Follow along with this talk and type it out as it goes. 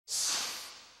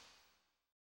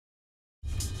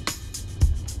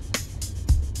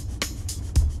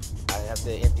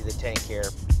have to empty the tank here.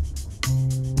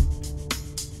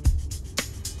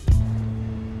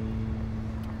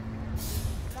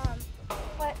 Mom,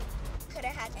 what? Could I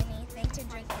had anything to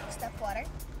drink except water?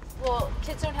 Well,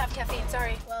 kids don't have caffeine,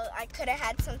 sorry. Well, I could have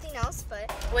had something else,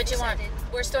 but... What'd you want?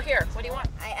 We're still here. What do you want?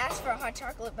 I asked for a hot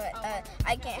chocolate, but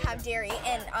I can't have dairy,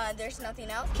 and there's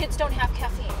nothing else. Kids don't have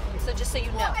caffeine, so just so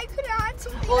you know. Well, I could have had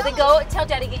something Well, else. then go tell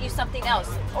Daddy to get you something else.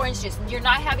 Orange juice. You're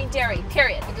not having dairy,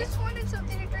 period. I just wanted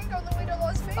something to drink on the way to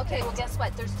Las Vegas. Okay, well, guess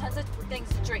what? There's tons of things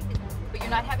to drink, but you're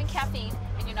not having caffeine,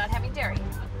 and you're not having dairy.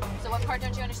 So what part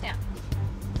don't you understand?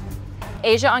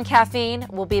 Asia on caffeine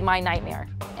will be my nightmare,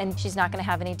 and she's not going to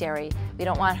have any dairy. We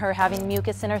don't want her having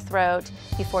mucus in her throat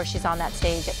before she's on that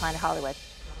stage at Planet Hollywood.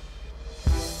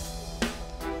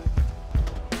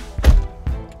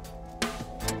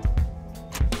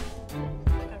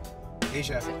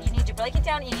 Asia. So you need to break it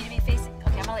down, you need to be facing... Okay,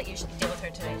 I'm going to let you deal with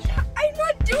her today. I'm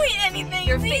not doing anything.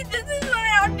 See, this is what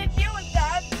I have to deal with,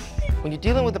 Dad. When you're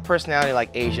dealing with a personality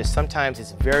like Asia, sometimes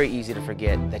it's very easy to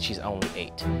forget that she's only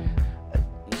 8.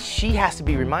 She has to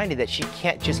be reminded that she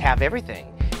can't just have everything.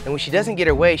 And when she doesn't get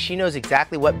her way, she knows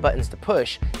exactly what buttons to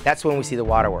push. That's when we see the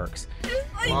waterworks.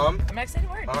 Mom? I'm not saying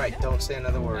a word. All right, don't say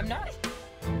another word. I'm not.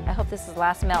 I hope this is the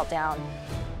last meltdown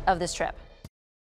of this trip.